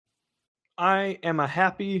I am a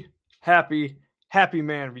happy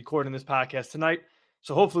man recording this podcast tonight.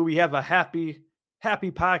 So hopefully we have a happy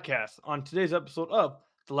podcast on today's episode of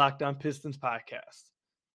the Locked On Pistons podcast.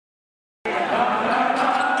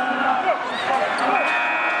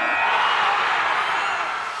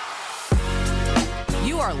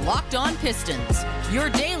 You are Locked On Pistons, your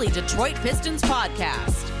daily Detroit Pistons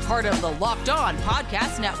podcast, part of the Locked On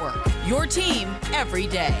Podcast Network, your team every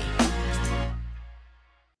day.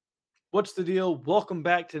 What's the deal? Welcome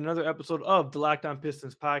back to another episode of the Locked On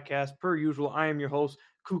Pistons podcast. Per usual, I am your host,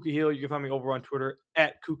 Kuka Hill. You can find me over on Twitter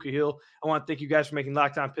at Kuka Hill. I want to thank you guys for making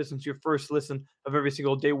Locked On Pistons your first listen of every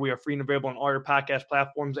single day. We are free and available on all your podcast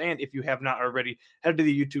platforms. And if you have not already, head to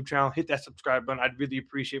the YouTube channel, hit that subscribe button. I'd really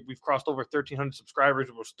appreciate it. We've crossed over 1,300 subscribers.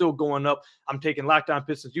 We're still going up. I'm taking Locked On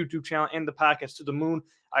Pistons YouTube channel and the podcast to the moon.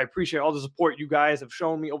 I appreciate all the support you guys have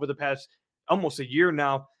shown me over the past almost a year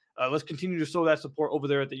now. Let's continue to show that support over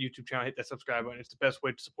there at the YouTube channel. Hit that subscribe button. It's the best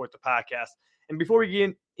way to support the podcast. And before we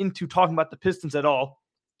get into talking about the Pistons at all,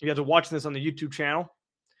 you guys are watching this on the YouTube channel.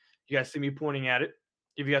 You guys see me pointing at it.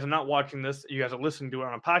 If you guys are not watching this, you guys are listening to it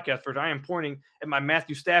on a podcast version. I am pointing at my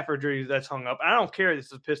Matthew Stafford jersey that's hung up. I don't care. This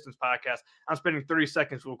is a Pistons podcast. I'm spending 30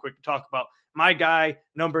 seconds real quick to talk about my guy,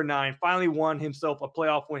 number 9, finally won himself a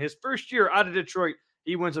playoff win. His first year out of Detroit,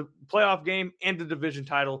 he wins a playoff game and the division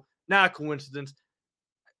title. Not a coincidence.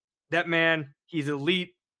 That man, he's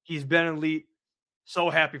elite. He's been elite. So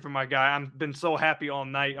happy for my guy. I've been so happy all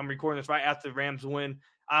night. I'm recording this right after the Rams win.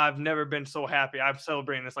 I've never been so happy. I'm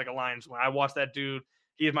celebrating this like a Lions win. I watched that dude.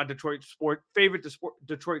 He is my favorite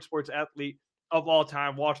Detroit sports athlete of all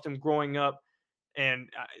time. Watched him growing up, and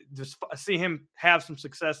just see him have some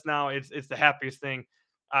success now. It's the happiest thing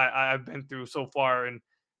I've been through so far. And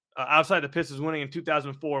outside the Pistons winning in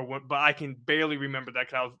 2004, but I can barely remember that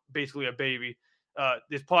because I was basically a baby.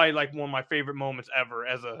 It's probably like one of my favorite moments ever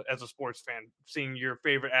as a sports fan, seeing your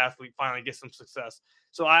favorite athlete finally get some success.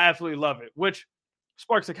 So I absolutely love it, which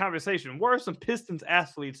sparks a conversation. What are some Pistons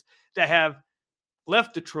athletes that have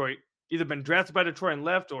left Detroit, either been drafted by Detroit and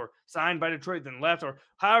left, or signed by Detroit then left, or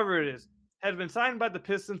however it is, has been signed by the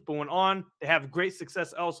Pistons but went on to have great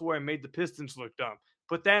success elsewhere and made the Pistons look dumb?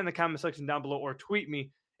 Put that in the comment section down below, or tweet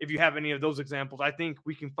me if you have any of those examples. I think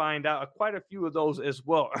we can find out quite a few of those as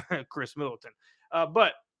well. Chris Middleton.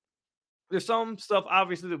 But there's some stuff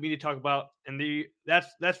obviously that we need to talk about, and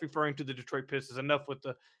that's referring to the Detroit Pistons. Enough with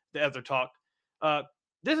the other talk.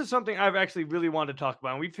 This is something I've actually really wanted to talk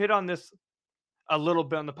about, and we've hit on this a little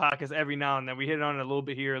bit on the podcast every now and then. We hit on it a little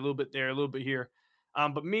bit here, a little bit there, a little bit here.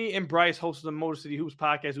 But me and Bryce, host of the Motor City Hoops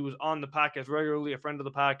podcast, who was on the podcast regularly, a friend of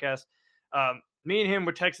the podcast, me and him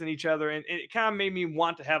were texting each other, and it kind of made me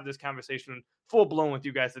want to have this conversation full blown with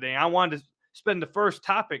you guys today. And I wanted to spend the first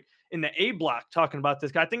topic in the A block talking about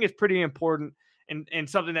this. I think it's pretty important and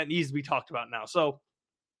something that needs to be talked about now. So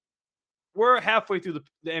we're halfway through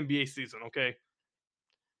the NBA season, okay?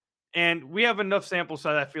 And we have enough sample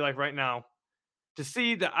size, I feel like, right now to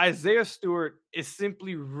see that Isaiah Stewart is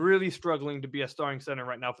simply really struggling to be a starting center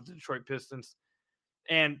right now for the Detroit Pistons.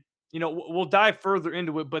 And, we'll dive further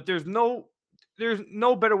into it, but there's no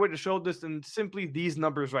better way to show this than simply these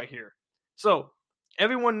numbers right here. So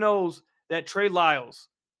everyone knows that Trey Lyles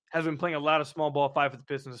has been playing a lot of small ball 5 for the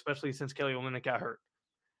Pistons, especially since Kelly Olynyk got hurt.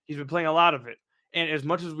 He's been playing a lot of it. And as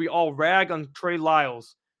much as we all rag on Trey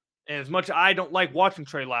Lyles, and as much as I don't like watching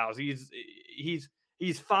Trey Lyles, he's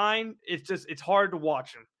fine. It's hard to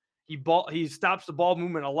watch him. He stops the ball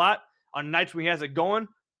movement a lot. On nights when he has it going,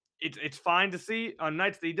 it's fine to see. On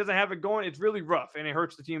nights that he doesn't have it going, it's really rough, and it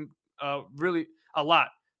hurts the team really a lot.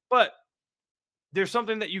 But there's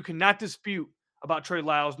something that you cannot dispute about Trey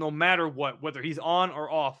Lyles, no matter what, whether he's on or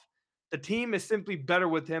off. The team is simply better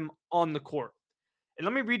with him on the court. And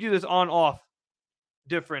let me read you this on-off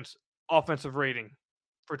difference offensive rating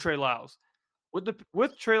for Trey Lyles.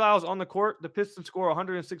 With Trey Lyles on the court, the Pistons score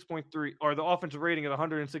 106.3, or the offensive rating is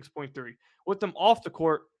 106.3. With them off the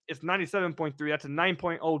court, it's 97.3. That's a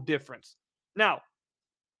 9.0 difference. Now,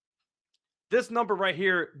 this number right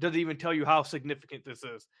here doesn't even tell you how significant this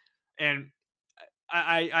is. And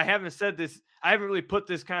I haven't said this. I haven't really put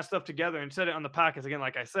this kind of stuff together and said it on the podcast again,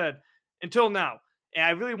 like I said, until now. And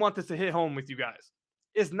I really want this to hit home with you guys.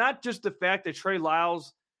 It's not just the fact that Trey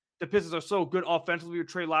Lyles, the Pistons are so good offensively with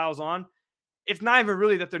Trey Lyles on. It's not even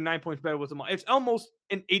really that they're 9 points better with him on. It's almost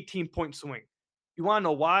an 18-point swing. You want to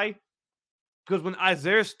know why? Because when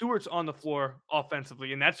Isaiah Stewart's on the floor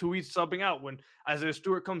offensively, and that's who he's subbing out. When Isaiah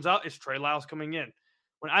Stewart comes out, it's Trey Lyles coming in.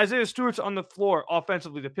 When Isaiah Stewart's on the floor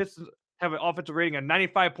offensively, the Pistons have an offensive rating of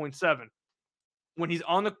 95.7. When he's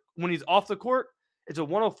off the court, it's a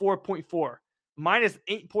 104.4, minus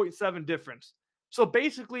 8.7 difference. So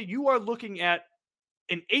basically, you are looking at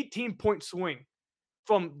an 18-point swing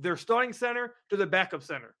from their starting center to the backup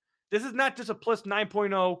center. This is not just a plus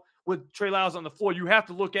 9.0 with Trey Lyles on the floor. You have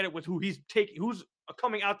to look at it with who's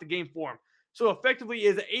coming out the game for him. So effectively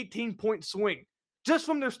is an 18-point swing just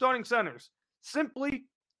from their starting centers, simply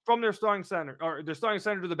from their starting center or their starting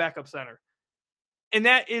center to the backup center. And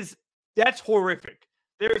that's horrific.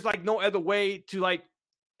 There's like no other way to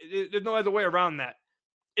there's no other way around that.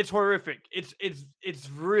 It's horrific. It's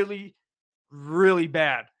really, really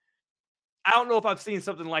bad. I don't know if I've seen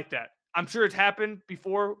something like that. I'm sure it's happened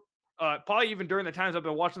before, probably even during the times I've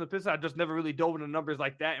been watching the Pistons. I just never really dove into numbers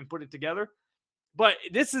like that and put it together. But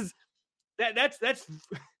this is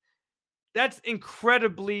that's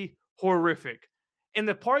incredibly horrific. And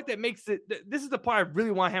the part that makes it, this is the part I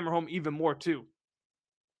really want to hammer home even more too.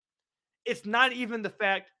 It's not even the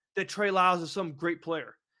fact that Trey Lyles is some great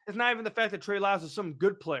player. It's not even the fact that Trey Lyles is some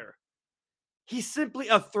good player. He's simply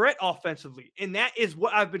a threat offensively. And that is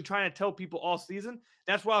what I've been trying to tell people all season.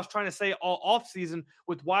 That's what I was trying to say all off season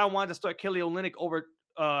with why I wanted to start Kelly Olynyk over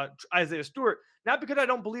Isaiah Stewart. Not because I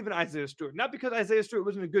don't believe in Isaiah Stewart. Not because Isaiah Stewart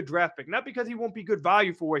wasn't a good draft pick. Not because he won't be good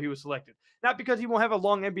value for where he was selected. Not because he won't have a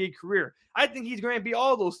long NBA career. I think he's going to be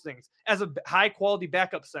all those things as a high-quality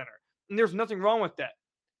backup center. And there's nothing wrong with that.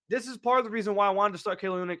 This is part of the reason why I wanted to start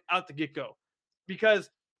Kelly Olynyk out the get-go. Because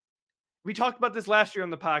we talked about this last year on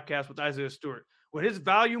the podcast with Isaiah Stewart. When his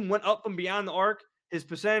volume went up from beyond the arc, his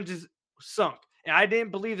percentages sunk. And I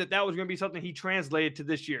didn't believe that was going to be something he translated to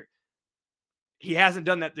this year. He hasn't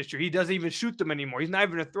done that this year. He doesn't even shoot them anymore. He's not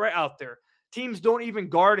even a threat out there. Teams don't even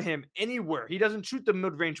guard him anywhere. He doesn't shoot the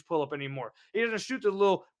mid-range pull-up anymore. He doesn't shoot the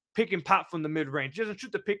little pick and pop from the mid-range. He doesn't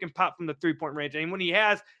shoot the pick and pop from the three-point range. And when he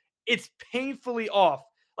has, it's painfully off.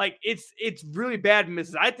 Like, it's really bad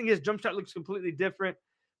misses. I think his jump shot looks completely different,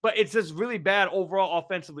 but it's just really bad overall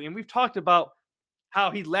offensively. And we've talked about how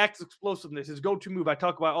he lacks explosiveness. His go-to move, I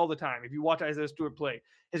talk about all the time. If you watch Isaiah Stewart play,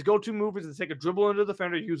 his go-to move is to take a dribble into the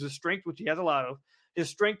defender, use his strength, which he has a lot of, his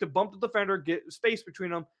strength to bump the defender, get space between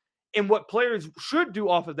them. And what players should do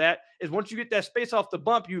off of that is once you get that space off the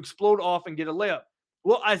bump, you explode off and get a layup.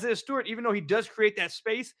 Well, Isaiah Stewart, even though he does create that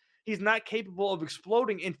space, he's not capable of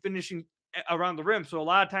exploding and finishing around the rim. So a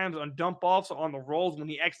lot of times on dump offs or on the rolls, when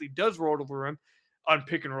he actually does roll to the rim on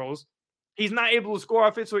pick and rolls, he's not able to score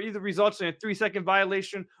off it, so it either results in a 3-second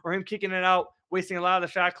violation or him kicking it out, wasting a lot of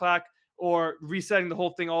the shot clock, or resetting the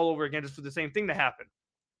whole thing all over again just for the same thing to happen.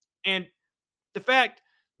 And the fact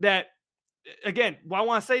that, again, what I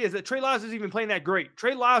want to say is that Trey Lyles isn't even playing that great.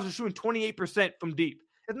 Trey Lyles is shooting 28% from deep.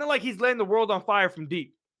 It's not like he's letting the world on fire from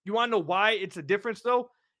deep. You want to know why it's a difference, though?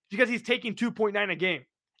 Because he's taking 2.9 a game.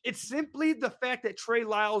 It's simply the fact that Trey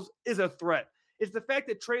Lyles is a threat. It's the fact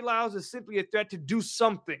that Trey Lyles is simply a threat to do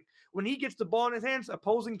something. When he gets the ball in his hands,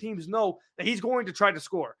 opposing teams know that he's going to try to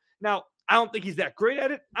score. Now, I don't think he's that great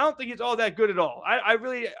at it. I don't think he's all that good at all.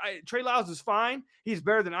 Trey Lyles is fine. He's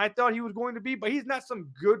better than I thought he was going to be, but he's not some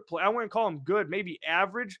good player. I wouldn't call him good, maybe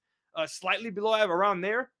average, slightly below average, around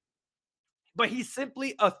there. But he's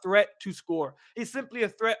simply a threat to score. He's simply a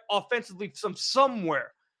threat offensively from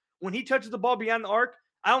somewhere. When he touches the ball beyond the arc,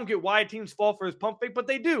 I don't get why teams fall for his pump fake, but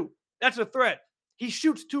they do. That's a threat. He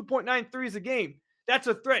shoots 2.9 threes a game. That's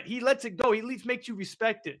a threat. He lets it go. He at least makes you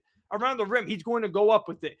respect it. Around the rim, he's going to go up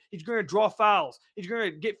with it. He's going to draw fouls. He's going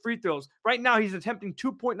to get free throws. Right now, he's attempting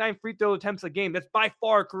 2.9 free throw attempts a game. That's by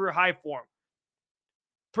far a career high for him.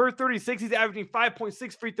 Per 36, he's averaging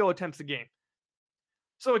 5.6 free throw attempts a game.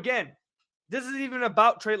 So again, this isn't even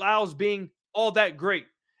about Trey Lyles being all that great.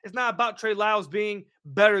 It's not about Trey Lyles being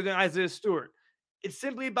better than Isaiah Stewart. It's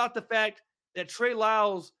simply about the fact that Trey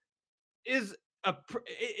Lyles is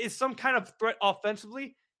some kind of threat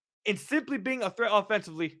offensively, and simply being a threat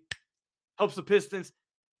offensively helps the Pistons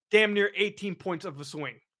damn near 18 points of a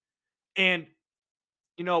swing. And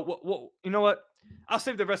you know what? I'll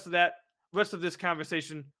save the rest of this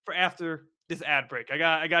conversation for after this ad break.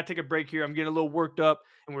 I got to take a break here. I'm getting a little worked up,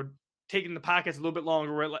 and we're taking the podcast a little bit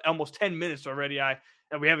longer. We're at almost 10 minutes already.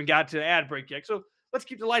 We haven't got to the ad break yet. So let's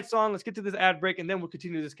keep the lights on. Let's get to this ad break, and then we'll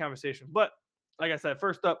continue this conversation. But like I said,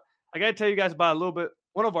 first up, I got to tell you guys about a little bit,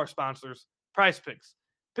 one of our sponsors, Prize Picks.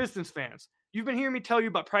 Pistons fans, you've been hearing me tell you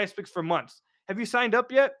about Prize Picks for months. Have you signed up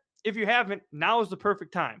yet? If you haven't, now is the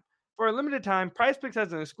perfect time. For a limited time, Prize Picks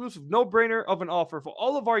has an exclusive no-brainer of an offer for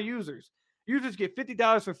all of our users. Users get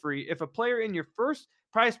 $50 for free if a player in your first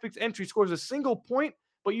Prize Picks entry scores a single point,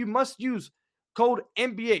 but you must use code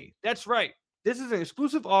NBA. That's right. This is an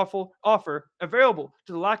exclusive offer available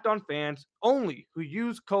to the Locked On fans only who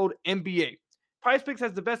use code NBA. Prize Picks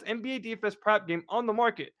has the best NBA DFS prop game on the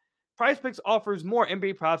market. Prize Picks offers more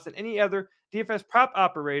NBA props than any other DFS prop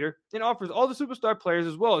operator and offers all the superstar players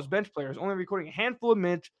as well as bench players, only recording a handful of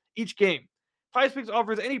minutes each game. PrizePicks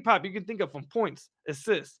offers any prop you can think of, from points,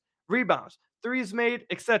 assists, rebounds, threes made,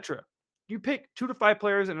 etc. You pick 2 to 5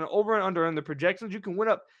 players and an over and under, and the projections you can win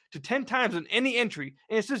up to 10 times on any entry,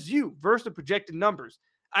 and it's just you versus the projected numbers.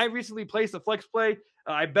 I recently placed a flex play.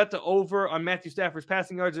 I bet the over on Matthew Stafford's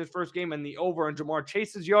passing yards in his first game and the over on Jamar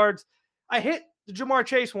Chase's yards. I hit the Jamar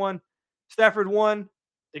Chase one. Stafford won.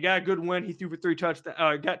 They got a good win. He threw for 3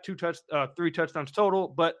 touchdowns total,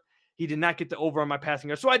 but he did not get the over on my passing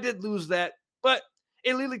yards. So I did lose that, but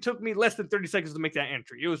it literally took me less than 30 seconds to make that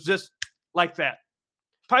entry. It was just like that.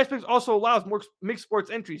 PrizePicks also allows more mixed sports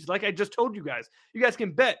entries. Like I just told you guys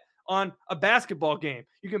can bet on a basketball game.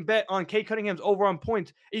 You can bet on Kate Cunningham's over on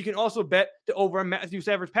points. And you can also bet the over on Matthew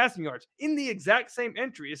Stafford's passing yards in the exact same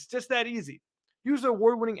entry. It's just that easy. Use the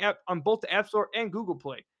award-winning app on both the App Store and Google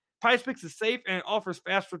Play. PrizePicks is safe and it offers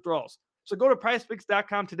fast withdrawals. So go to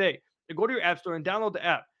prizepicks.com today and go to your App Store and download the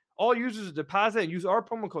app. All users who deposit and use our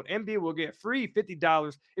promo code NBA will get free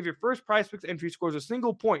 $50 if your first PrizePicks entry scores a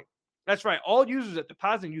single point. That's right. All users that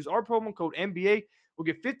deposit and use our promo code NBA will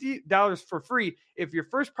get $50 for free if your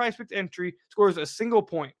first PrizePicks entry scores a single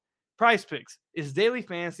point. PrizePicks is daily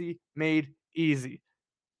fantasy made easy.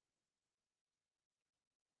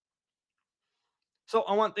 So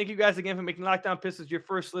I want to thank you guys again for making Locked On Pistons your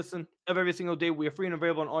first listen of every single day. We are free and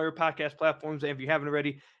available on all your podcast platforms. And if you haven't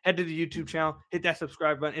already, head to the YouTube channel, hit that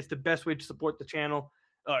subscribe button. It's the best way to support the channel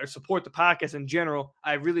or support the podcast in general.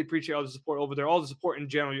 I really appreciate all the support over there, all the support in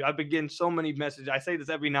general. I've been getting so many messages. I say this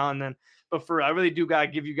every now and then, but I really do got to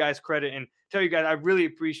give you guys credit and tell you guys I really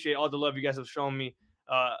appreciate all the love you guys have shown me,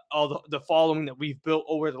 all the following that we've built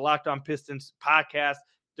over the Locked On Pistons podcast,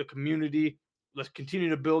 the community. Let's continue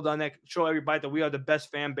to build on that. Show everybody that we are the best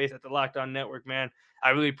fan base at the Locked On Network, man.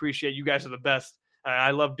 I really appreciate you guys are the best.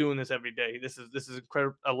 I love doing this every day. This is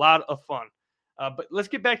incredible, a lot of fun. But let's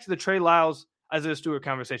get back to the Trey Lyles, Isaiah Stewart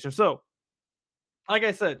conversation. So, like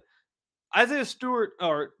I said, Isaiah Stewart,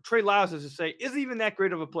 or Trey Lyles, as to say, isn't even that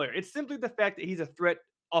great of a player. It's simply the fact that he's a threat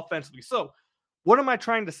offensively. So, what am I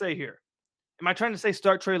trying to say here? Am I trying to say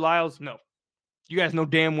start Trey Lyles? No. You guys know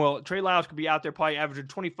damn well Trey Lyles could be out there probably averaging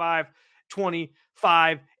 25,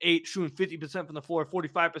 25, 8, shooting 50% from the floor,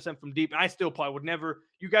 45% from deep. And I still probably would never,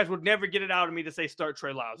 you guys would never get it out of me to say start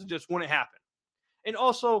Trey Lyles. It just wouldn't happen. And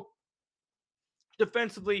also,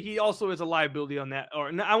 defensively, he also is a liability on that. Or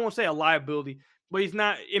I won't say a liability, but he's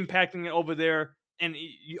not impacting it over there. And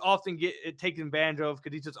you often get it taken advantage of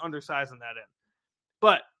because he's just undersized on that end.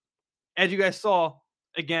 But as you guys saw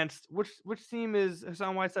against, which team is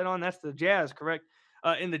Hassan Whiteside on? That's the Jazz, correct?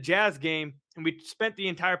 In the Jazz game, and we spent the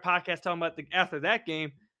entire podcast talking about after that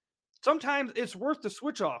game, sometimes it's worth to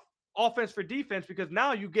switch off offense for defense because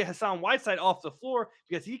now you get Hassan Whiteside off the floor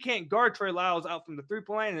because he can't guard Trey Lyles out from the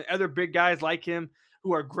three-point line, and other big guys like him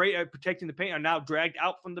who are great at protecting the paint are now dragged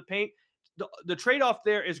out from the paint. The trade-off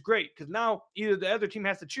there is great because now either the other team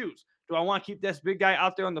has to choose. Do I want to keep this big guy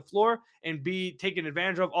out there on the floor and be taken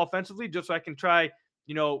advantage of offensively just so I can try –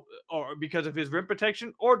 or because of his rim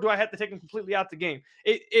protection, or do I have to take him completely out the game?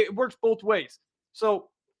 It works both ways. So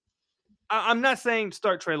I'm not saying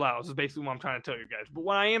start Trey Lyles is basically what I'm trying to tell you guys. But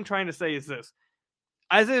what I am trying to say is this.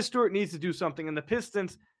 Isaiah Stewart needs to do something, and the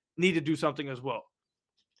Pistons need to do something as well.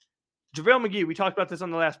 JaVale McGee, we talked about this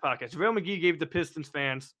on the last podcast. JaVale McGee gave the Pistons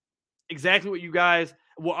fans exactly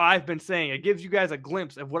what I've been saying. It gives you guys a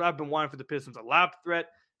glimpse of what I've been wanting for the Pistons. A lob threat,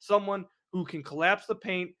 someone who can collapse the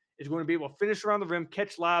paint, is going to be able to finish around the rim,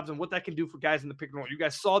 catch lobs, and what that can do for guys in the pick and roll. You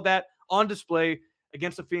guys saw that on display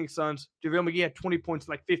against the Phoenix Suns. JaVale McGee had 20 points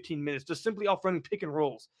in like 15 minutes, just simply off running pick and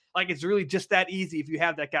rolls. Like, it's really just that easy if you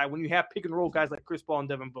have that guy, when you have pick and roll guys like Chris Paul and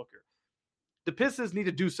Devin Booker. The Pistons need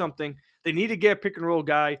to do something. They need to get a pick and roll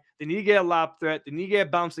guy. They need to get a lob threat. They need to get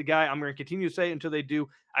a bouncy guy. I'm going to continue to say it until they do.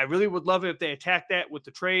 I really would love it if they attack that with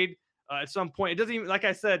the trade at some point. It doesn't even, like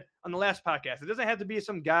I said on the last podcast, it doesn't have to be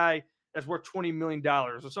some guy that's worth $20 million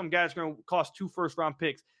or some guy that's going to cost 2 first-round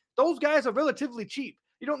picks. Those guys are relatively cheap.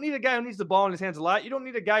 You don't need a guy who needs the ball in his hands a lot. You don't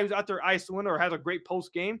need a guy who's out there isoing or has a great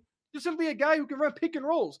post game. Just simply a guy who can run pick and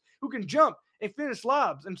rolls, who can jump and finish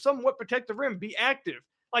lobs and somewhat protect the rim, be active.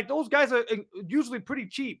 Like, those guys are usually pretty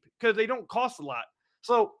cheap because they don't cost a lot.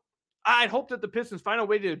 So I'd hope that the Pistons find a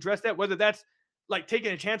way to address that, whether that's like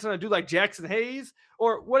taking a chance on a dude like Jackson Hayes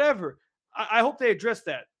or whatever. I hope they address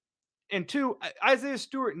that. And 2, Isaiah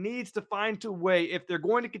Stewart needs to find a way, if they're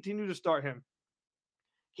going to continue to start him,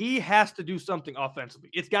 he has to do something offensively.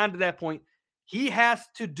 It's gotten to that point. He has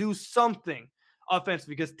to do something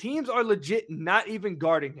offensively because teams are legit not even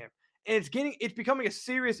guarding him. And it's becoming a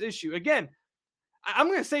serious issue. Again, I'm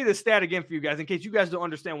going to say this stat again for you guys in case you guys don't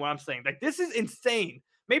understand what I'm saying. Like, this is insane.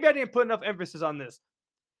 Maybe I didn't put enough emphasis on this.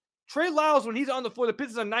 Trey Lyles, when he's on the floor, the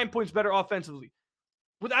Pistons are 9 points better offensively.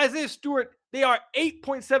 With Isaiah Stewart, they are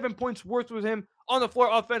 8.7 points worse with him on the floor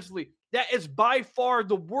offensively. That is by far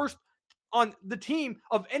the worst on the team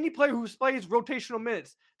of any player who plays rotational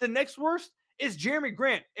minutes. The next worst is Jeremy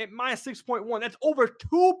Grant at minus 6.1. That's over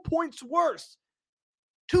 2 points worse.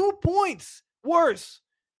 2 points worse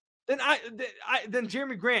than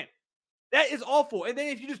Jeremy Grant. That is awful. And then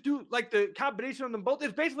if you just do like the combination of them both,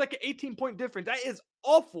 it's basically like an 18-point difference. That is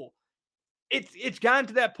awful. It's gotten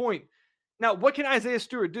to that point. Now, what can Isaiah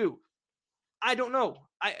Stewart do? I don't know.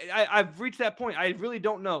 I've reached that point. I really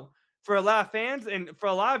don't know. For a lot of fans and for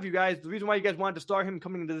a lot of you guys, the reason why you guys wanted to start him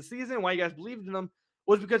coming into the season, why you guys believed in him,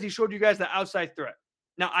 was because he showed you guys the outside threat.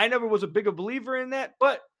 Now, I never was a bigger believer in that,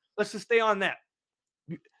 but let's just stay on that.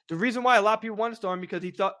 The reason why a lot of people want to start him because they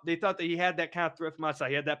thought that he had that kind of threat from outside.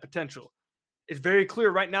 He had that potential. It's very clear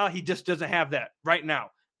right now he just doesn't have that right now.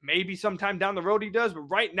 Maybe sometime down the road he does, but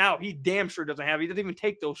right now he damn sure doesn't have it. He doesn't even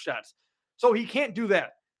take those shots. So he can't do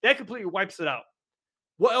that. That completely wipes it out.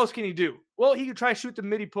 What else can he do? Well, he could try to shoot the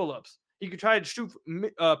midi pull-ups. He could try to shoot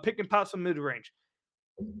pick and pops from mid-range.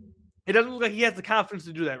 It doesn't look like he has the confidence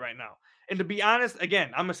to do that right now. And to be honest, again,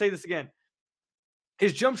 I'm going to say this again.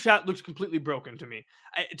 His jump shot looks completely broken to me.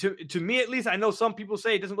 To me, at least, I know some people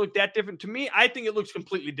say it doesn't look that different. To me, I think it looks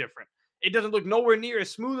completely different. It doesn't look nowhere near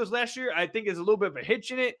as smooth as last year. I think there's a little bit of a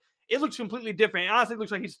hitch in it. It looks completely different. It honestly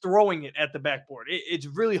looks like he's throwing it at the backboard. It's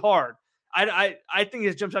really hard. I think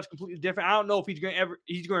his jump shot's completely different. I don't know if he's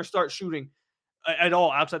going to start shooting at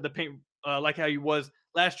all outside the paint like how he was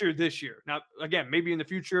last year, this year. Now, again, maybe in the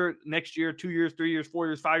future, next year, 2 years, 3 years, 4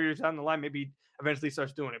 years, 5 years down the line, maybe he eventually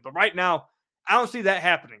starts doing it. But right now, I don't see that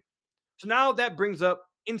happening. So now that brings up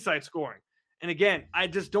inside scoring. And again, I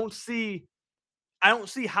don't see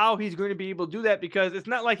how he's going to be able to do that because it's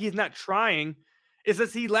not like he's not trying. It's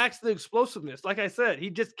just he lacks the explosiveness. Like I said,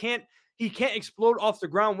 he can't explode off the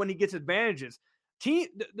ground when he gets advantages.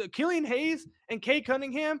 The Killian Hayes and Kay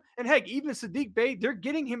Cunningham and heck, even Sadiq Bey, they're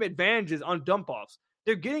getting him advantages on dump offs.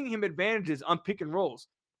 They're getting him advantages on pick and rolls.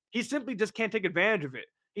 He simply just can't take advantage of it.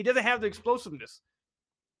 He doesn't have the explosiveness.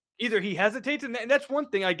 Either he hesitates, and that's one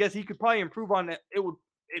thing I guess he could probably improve on.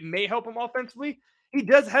 It may help him offensively. He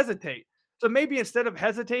does hesitate. So maybe instead of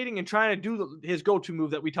hesitating and trying to do his go-to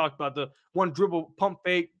move that we talked about, the one dribble, pump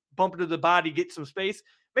fake, bump it to the body, get some space,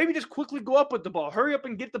 maybe just quickly go up with the ball. Hurry up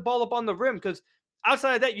and get the ball up on the rim because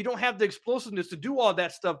outside of that, you don't have the explosiveness to do all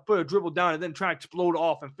that stuff, put a dribble down, and then try to explode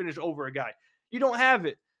off and finish over a guy. You don't have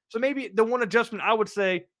it. So maybe the one adjustment I would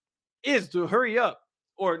say is to hurry up.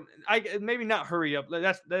 Or maybe not hurry up.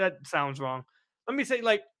 That sounds wrong. Let me say,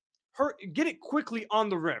 get it quickly on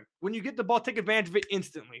the rim. When you get the ball, take advantage of it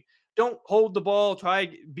instantly. Don't hold the ball,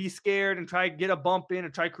 try be scared, and try to get a bump in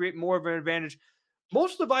and try to create more of an advantage.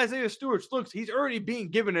 Most of Isaiah Stewart's looks, he's already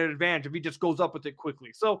being given an advantage if he just goes up with it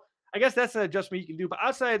quickly. So I guess that's an adjustment you can do. But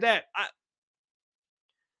outside of that,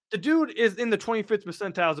 the dude is in the 25th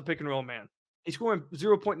percentile as a pick and roll man. He's scoring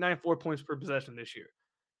 0.94 points per possession this year.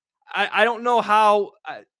 I don't know how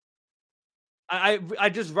I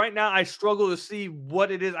just right now I struggle to see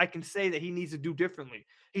what it is I can say that he needs to do differently.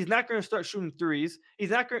 He's not going to start shooting threes.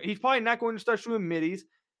 He's probably not going to start shooting middies.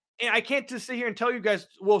 And I can't just sit here and tell you guys,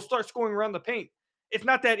 well, start scoring around the paint. It's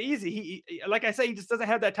not that easy. He like I say, he just doesn't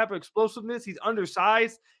have that type of explosiveness. He's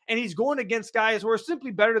undersized, and he's going against guys who are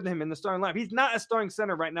simply better than him in the starting lineup. He's not a starting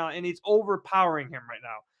center right now, and it's overpowering him right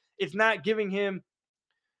now. It's not giving him.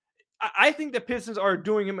 I think the Pistons are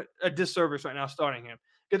doing him a disservice right now, starting him.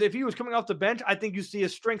 Because if he was coming off the bench, I think you see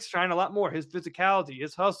his strengths shine a lot more. His physicality,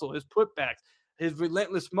 his hustle, his putbacks, his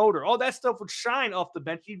relentless motor, all that stuff would shine off the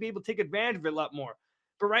bench. He'd be able to take advantage of it a lot more.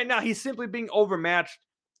 But right now, he's simply being overmatched.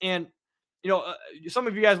 And, some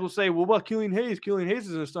of you guys will say, well, what, Killian Hayes? Killian Hayes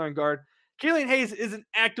is a starting guard. Killian Hayes isn't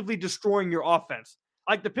actively destroying your offense.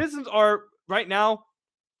 Like the Pistons are right now,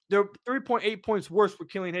 they're 3.8 points worse with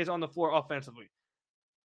Killian Hayes on the floor offensively.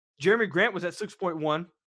 Jeremy Grant was at 6.1.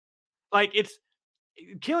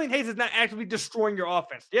 Killian Hayes is not actively destroying your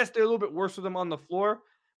offense. Yes, they're a little bit worse with him on the floor,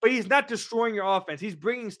 but he's not destroying your offense. He's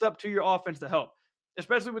bringing stuff to your offense to help,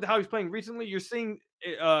 especially with how he's playing recently. You're seeing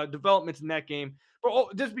developments in that game.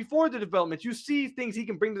 But just before the developments, you see things he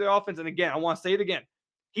can bring to their offense. And again, I want to say it again.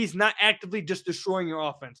 He's not actively just destroying your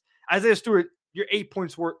offense. Isaiah Stewart, you're 8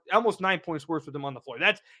 points worse, almost 9 points worse with him on the floor.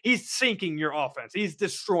 He's sinking your offense. He's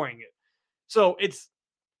destroying it. So it's,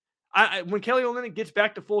 when Kelly Olynyk gets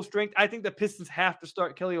back to full strength, I think the Pistons have to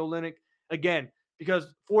start Kelly Olynyk again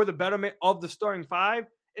because for the betterment of the starting five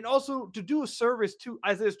and also to do a service to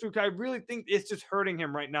Isaiah Stewart. I really think it's just hurting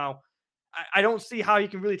him right now I don't see how he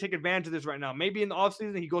can really take advantage of this right now. Maybe in the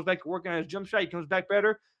offseason, he goes back to working on his jump shot. He comes back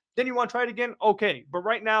better. Then you want to try it again? Okay. But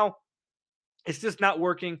right now, it's just not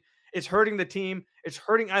working. It's hurting the team. It's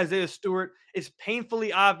hurting Isaiah Stewart. It's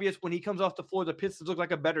painfully obvious when he comes off the floor, the Pistons look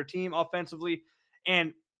like a better team offensively.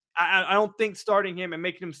 And I don't think starting him and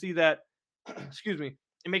making him see that, excuse me,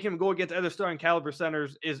 and making him go against other starting caliber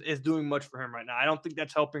centers is doing much for him right now. I don't think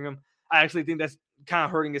that's helping him. I actually think that's kind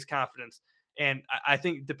of hurting his confidence. And I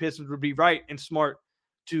think the Pistons would be right and smart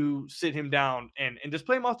to sit him down and just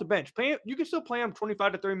play him off the bench. You can still play him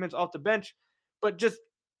 25 to 30 minutes off the bench, but just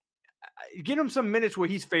get him some minutes where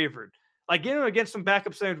he's favored. Like get him against some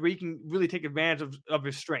backup centers where he can really take advantage of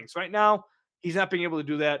his strengths. Right now, he's not being able to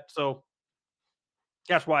do that. So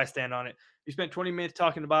that's why I stand on it. We spent 20 minutes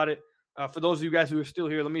talking about it. For those of you guys who are still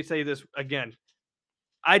here, let me say this again.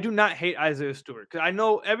 I do not hate Isaiah Stewart because I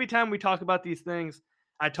know every time we talk about these things,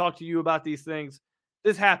 I talk to you about these things.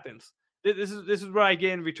 This happens. This is what I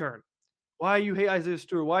get in return. Why you hate Isaiah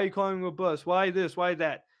Stewart? Why are you calling him a bust? Why this? Why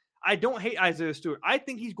that? I don't hate Isaiah Stewart. I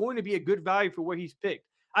think he's going to be a good value for where he's picked.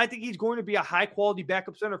 I think he's going to be a high quality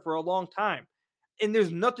backup center for a long time. And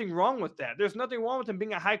there's nothing wrong with that. There's nothing wrong with him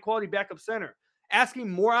being a high quality backup center.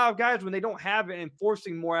 Asking more out of guys when they don't have it and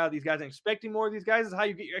forcing more out of these guys and expecting more of these guys is how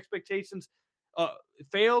you get your expectations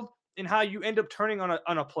failed and how you end up turning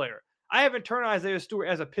on a player. I haven't turned on Isaiah Stewart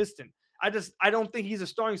as a Piston. I don't think he's a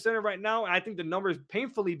starting center right now. And I think the numbers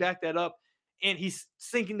painfully back that up. And he's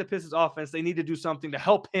sinking the Pistons offense. They need to do something to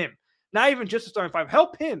help him. Not even just a starting five.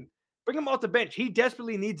 Help him. Bring him off the bench. He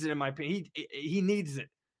desperately needs it, in my opinion. He needs it.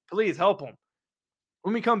 Please help him.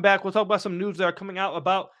 When we come back, we'll talk about some news that are coming out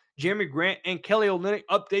about Jeremy Grant and Kelly Olynyk,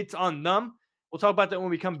 updates on them. We'll talk about that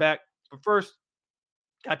when we come back. But first,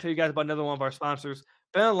 got to tell you guys about another one of our sponsors,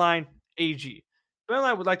 BetOnline AG.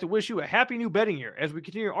 BetOnline would like to wish you a happy new betting year as we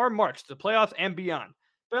continue our march to the playoffs and beyond.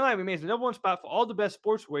 BetOnline remains the number one spot for all the best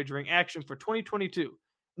sports wagering action for 2022.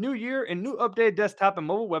 New year and new updated desktop and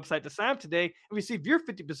mobile website to sign up today and receive your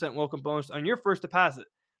 50% welcome bonus on your first deposit.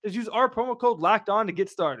 Just use our promo code LOCKEDON to get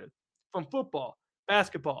started. From football,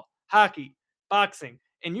 basketball, hockey, boxing,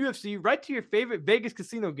 and UFC right to your favorite Vegas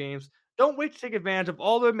casino games, don't wait to take advantage of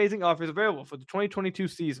all the amazing offers available for the 2022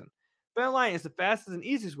 season. BetOnline is the fastest and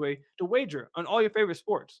easiest way to wager on all your favorite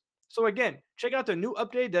sports. So again, check out their new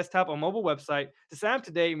updated desktop and mobile website to sign up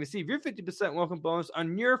today and receive your 50% welcome bonus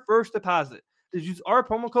on your first deposit. Just use our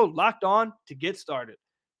promo code LOCKEDON to get started.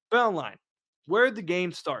 BetOnline, where the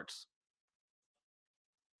game starts.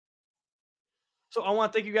 So I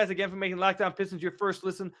want to thank you guys again for making Locked On Pistons your first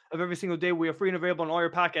listen of every single day. We are free and available on all your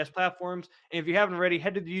podcast platforms. And if you haven't already,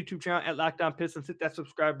 head to the YouTube channel at Locked On Pistons. Hit that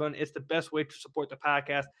subscribe button. It's the best way to support the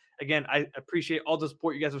podcast. Again, I appreciate all the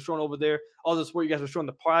support you guys have shown over there, all the support you guys have shown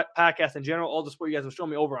the podcast in general, all the support you guys have shown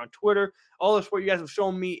me over on Twitter, all the support you guys have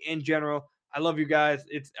shown me in general. I love you guys.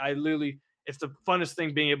 It's the funnest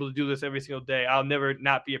thing being able to do this every single day. I'll never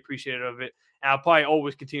not be appreciative of it. And I'll probably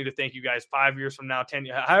always continue to thank you guys 5 years from now, 10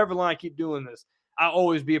 years, however long I keep doing this. I'll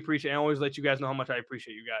always be appreciated. I always let you guys know how much I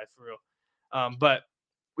appreciate you guys, for real. But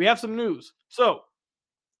we have some news. So,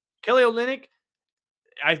 Kelly Olynyk,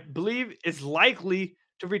 I believe, is likely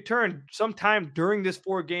to return sometime during this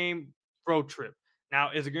 4-game road trip.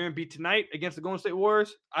 Now, is it going to be tonight against the Golden State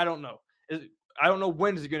Warriors? I don't know. I don't know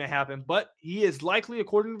when is it going to happen, but he is likely,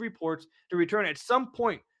 according to reports, to return at some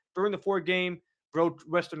point during the 4-game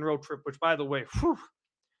Western road trip, which, by the way,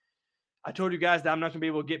 I told you guys that I'm not going to be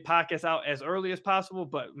able to get podcasts out as early as possible,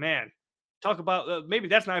 but man, talk about maybe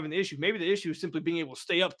that's not even the issue. Maybe the issue is simply being able to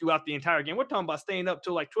stay up throughout the entire game. We're talking about staying up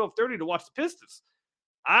till like 12:30 to watch the Pistons.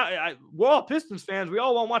 We're all Pistons fans. We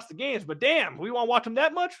all want to watch the games, but damn, we want to watch them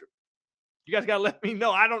that much? You guys got to let me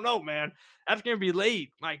know. I don't know, man. That's going to be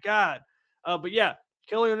late. My God. But yeah,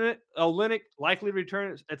 Kelly Olynyk likely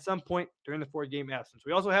returns at some point during the 4-game absence.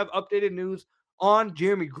 We also have updated news on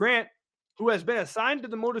Jeremy Grant, who has been assigned to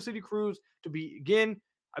the Motor City Cruise to begin,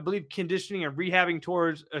 I believe, conditioning and rehabbing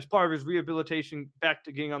towards as part of his rehabilitation back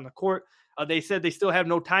to getting on the court. They said they still have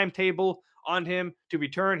no timetable on him to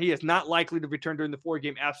return. He is not likely to return during the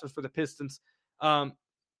 4-game absence for the Pistons. And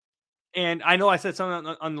I know I said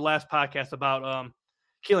something on the last podcast about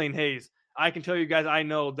Killian Hayes. I can tell you guys, I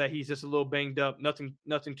know that he's just a little banged up.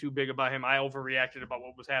 Nothing too big about him. I overreacted about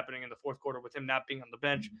what was happening in the fourth quarter with him not being on the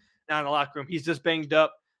bench, not in the locker room. He's just banged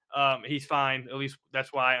up. He's fine. At least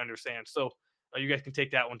that's why I understand. So you guys can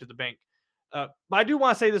take that one to the bank. But I do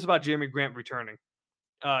want to say this about Jeremy Grant returning.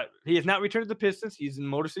 He has not returned to the Pistons. He's in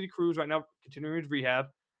Motor City Cruise right now, continuing his rehab.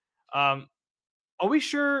 Are we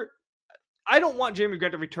sure? I don't want Jeremy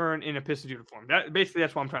Grant to return in a Pistons uniform. Basically,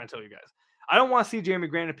 that's what I'm trying to tell you guys. I don't want to see Jeremy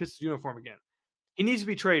Grant in a Pistons uniform again. He needs to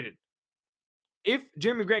be traded. if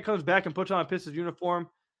Jeremy Grant comes back and puts on a Pistons uniform,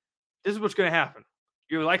 this is what's going to happen.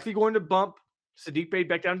 You're likely going to bump Sadiq Bey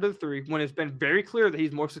back down to the 3 when it's been very clear that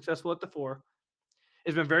he's more successful at the 4.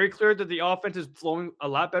 It's been very clear that the offense is flowing a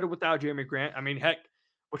lot better without Jeremy Grant. I mean, heck,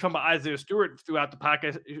 we're talking about Isaiah Stewart throughout the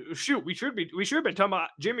podcast. Shoot, we should have been talking about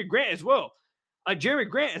Jeremy Grant as well. Jeremy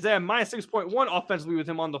Grant is at a minus 6.1 offensively with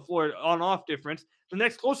him on the floor on-off difference. The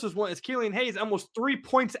next closest one is Killian Hayes, almost 3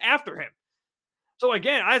 points after him. So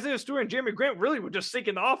again, Isaiah Stewart and Jeremy Grant really were just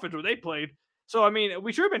sinking the offense where they played. So, I mean,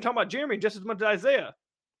 we should have been talking about Jeremy just as much as Isaiah.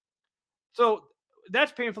 So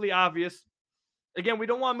that's painfully obvious. Again, we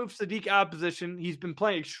don't want to move Sadiq out of position. He's been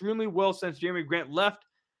playing extremely well since Jeremy Grant left.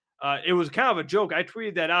 It was kind of a joke. I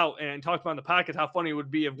tweeted that out and talked about in the podcast how funny it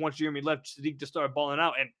would be if once Jeremy left, Sadiq just started balling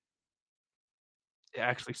out, and it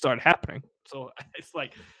actually started happening. So it's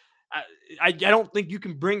like, I don't think you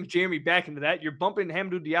can bring Jeremy back into that. You're bumping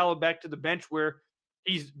Hamidou Diallo back to the bench where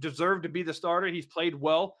he's deserved to be the starter. He's played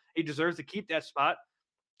well. He deserves to keep that spot.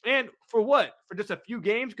 And for what? For just a few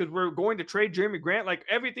games? Because we're going to trade Jeremy Grant? Like,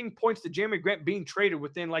 everything points to Jeremy Grant being traded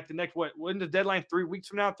within, like, the next, when the deadline? 3 weeks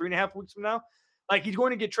from now? 3.5 weeks from now? Like, he's going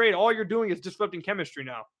to get traded. All you're doing is disrupting chemistry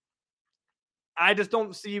now. I just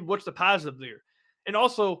don't see what's the positive there. And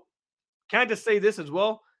also, can I just say this as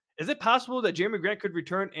well? Is it possible that Jeremy Grant could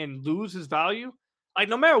return and lose his value? Like,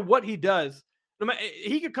 no matter what he does,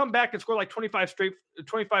 he could come back and score like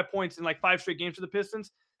 25 points in like 5 straight games for the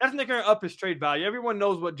Pistons. That's not going to up his trade value. Everyone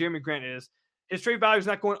knows what Jeremy Grant is. His trade value is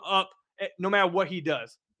not going up no matter what he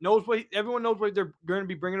does. Everyone knows what they're going to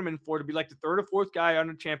be bringing him in for, to be like the 3rd or 4th guy on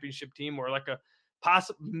a championship team, or like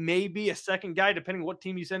maybe a 2nd guy, depending on what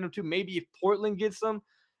team you send him to. Maybe if Portland gets him,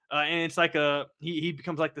 and it's like he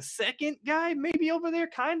becomes like the 2nd guy, maybe over there,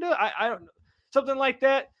 kind of. I don't know, something like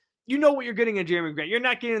that. You know what you're getting in Jeremy Grant. You're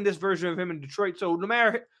not getting this version of him in Detroit. So no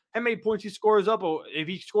matter how many points he scores up, or if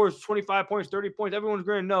he scores 25 points, 30 points, everyone's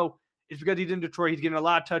going to know it's because he's in Detroit. He's getting a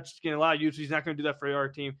lot of touches, getting a lot of use. He's not going to do that for our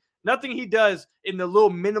team. Nothing he does in the little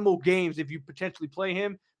minimal games, if you potentially play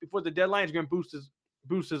him before the deadline, is going to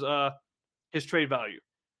boost his trade value.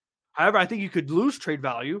 However, I think you could lose trade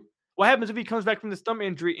value. What happens if he comes back from this thumb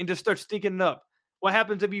injury and just starts stinking it up? What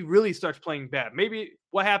happens if he really starts playing bad? Maybe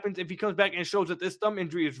what happens if he comes back and shows that this thumb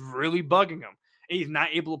injury is really bugging him and he's not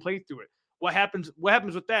able to play through it? What happens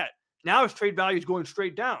with that? Now his trade value is going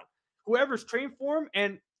straight down. Whoever's trading for him,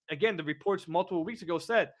 and again, the reports multiple weeks ago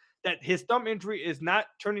said that his thumb injury is not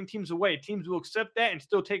turning teams away. Teams will accept that and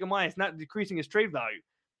still take him on. It's not decreasing his trade value.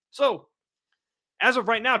 So, as of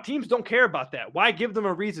right now, teams don't care about that. Why give them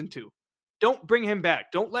a reason to? Don't bring him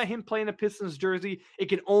back. Don't let him play in a Pistons jersey. It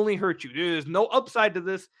can only hurt you. There is no upside to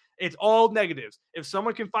this. It's all negatives. If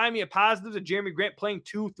someone can find me a positive of Jeremy Grant playing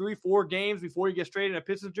 2, 3, 4 games before he gets traded in a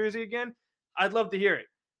Pistons jersey again, I'd love to hear it.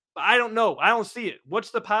 But I don't know. I don't see it. What's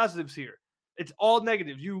the positives here? It's all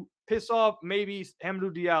negatives. You piss off maybe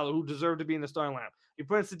Hamidou Diallo, who deserved to be in the starting lineup. You're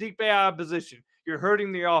putting Sadiq Bey out of position. You're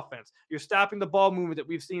hurting the offense. You're stopping the ball movement that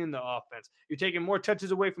we've seen in the offense. You're taking more touches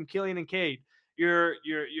away from Killian and Cade. You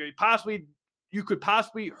could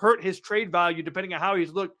possibly hurt his trade value depending on how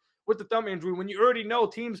he's looked with the thumb injury, when you already know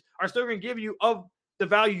teams are still going to give you of the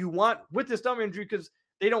value you want with this thumb injury because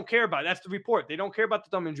they don't care about it. That's the report. They don't care about the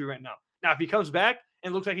thumb injury right now. Now, if he comes back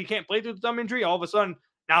and looks like he can't play through the thumb injury, all of a sudden,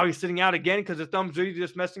 now he's sitting out again because the thumb's really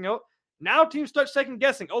just messing up. Now teams start second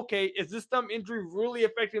guessing. Okay, is this thumb injury really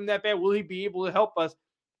affecting him that bad? Will he be able to help us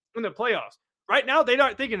in the playoffs? Right now, they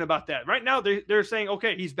aren't thinking about that. Right now, they're saying,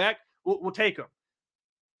 okay, he's back. We'll take him.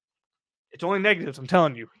 It's only negatives, I'm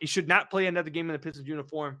telling you. He should not play another game in the Pistons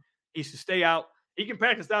uniform. He should stay out. He can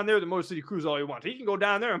practice down there with the Motor City Cruise all he wants. He can go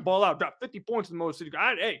down there and ball out, drop 50 points in the Motor City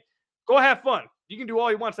Cruise. Hey, go have fun. You can do all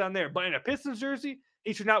he wants down there. But in a Pistons jersey,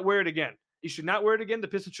 he should not wear it again. He should not wear it again. The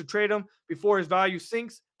Pistons should trade him before his value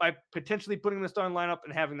sinks by potentially putting him in the starting lineup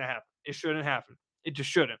and having that happen. It shouldn't happen. It just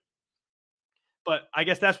shouldn't. But I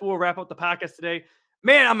guess that's where we'll wrap up the podcast today.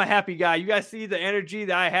 Man, I'm a happy guy. You guys see the energy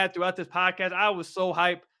that I had throughout this podcast. I was so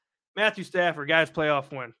hyped. Matthew Stafford, guys,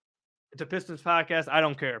 playoff win. It's a Pistons podcast. I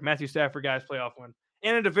don't care. Matthew Stafford, guys, playoff win.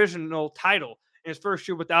 And a divisional title in his first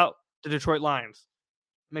year without the Detroit Lions.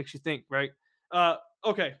 Makes you think, right?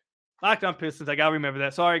 Okay. Locked on Pistons. I got to remember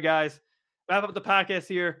that. Sorry, guys. Wrap up the podcast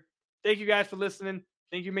here. Thank you guys for listening.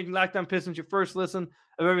 Thank you for making Locked on Pistons your first listen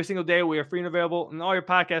of every single day. We are free and available on all your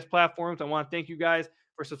podcast platforms. I want to thank you guys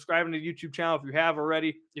for subscribing to the YouTube channel if you have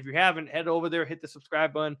already. If you haven't, head over there, hit the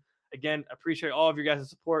subscribe button. Again, appreciate all of you guys'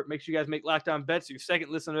 support. Make sure you guys make Locked On Bets your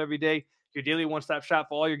second listen of every day, your daily one-stop shop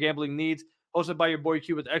for all your gambling needs. Hosted by your boy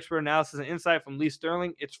Q with expert analysis and insight from Lee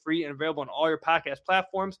Sterling. It's free and available on all your podcast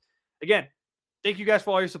platforms. Again, thank you guys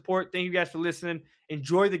for all your support. Thank you guys for listening.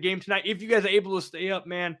 Enjoy the game tonight. If you guys are able to stay up,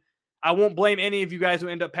 man, I won't blame any of you guys who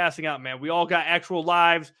end up passing out, man. We all got actual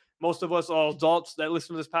lives. Most of us, all adults that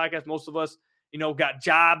listen to this podcast, most of us, got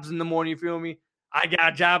jobs in the morning. You feel me? I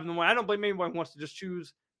got a job in the morning. I don't blame anyone who wants to just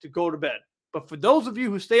choose to go to bed. But for those of you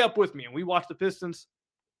who stay up with me and we watch the Pistons,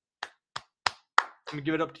 I'm going to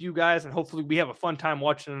give it up to you guys, and hopefully we have a fun time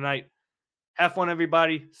watching tonight. Have fun,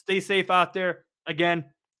 everybody. Stay safe out there. Again,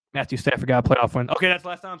 Matthew Stafford got a playoff win. Okay, that's the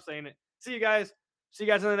last time I'm saying it. See you guys. See you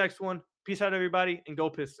guys in the next one. Peace out, everybody, and go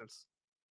Pistons.